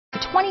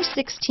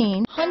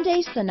2016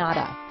 Hyundai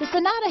Sonata. The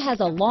Sonata has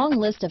a long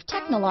list of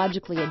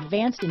technologically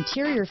advanced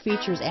interior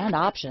features and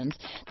options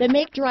that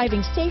make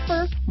driving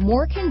safer,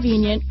 more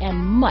convenient, and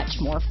much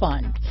more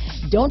fun.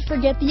 Don't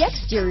forget the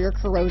exterior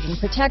corrosion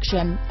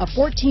protection, a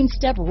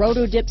 14-step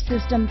roto-dip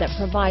system that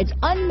provides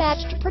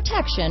unmatched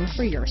protection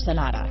for your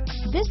Sonata.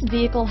 This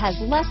vehicle has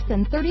less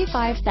than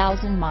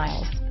 35,000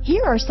 miles.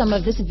 Here are some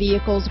of this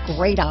vehicle's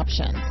great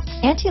options: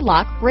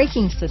 anti-lock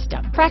braking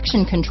system,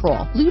 traction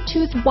control,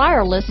 Bluetooth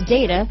wireless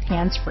data,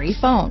 hands-free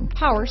phone,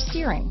 power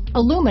steering,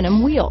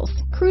 aluminum wheels,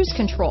 cruise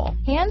control,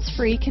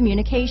 hands-free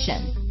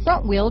communication,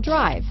 front-wheel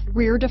drive,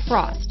 rear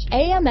defrost,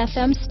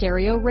 AM/FM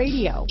stereo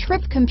radio,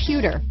 trip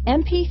computer,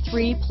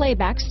 MP3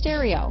 playback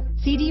stereo,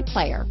 CD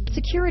player,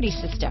 security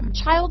system,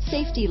 child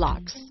safety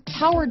locks,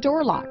 power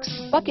door locks,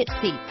 bucket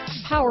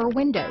seats, power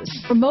windows,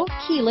 remote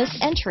keyless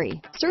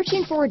entry.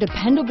 Searching for a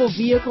dependable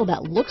vehicle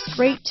that looks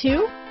great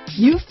too?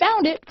 You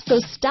found it, so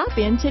stop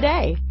in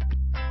today.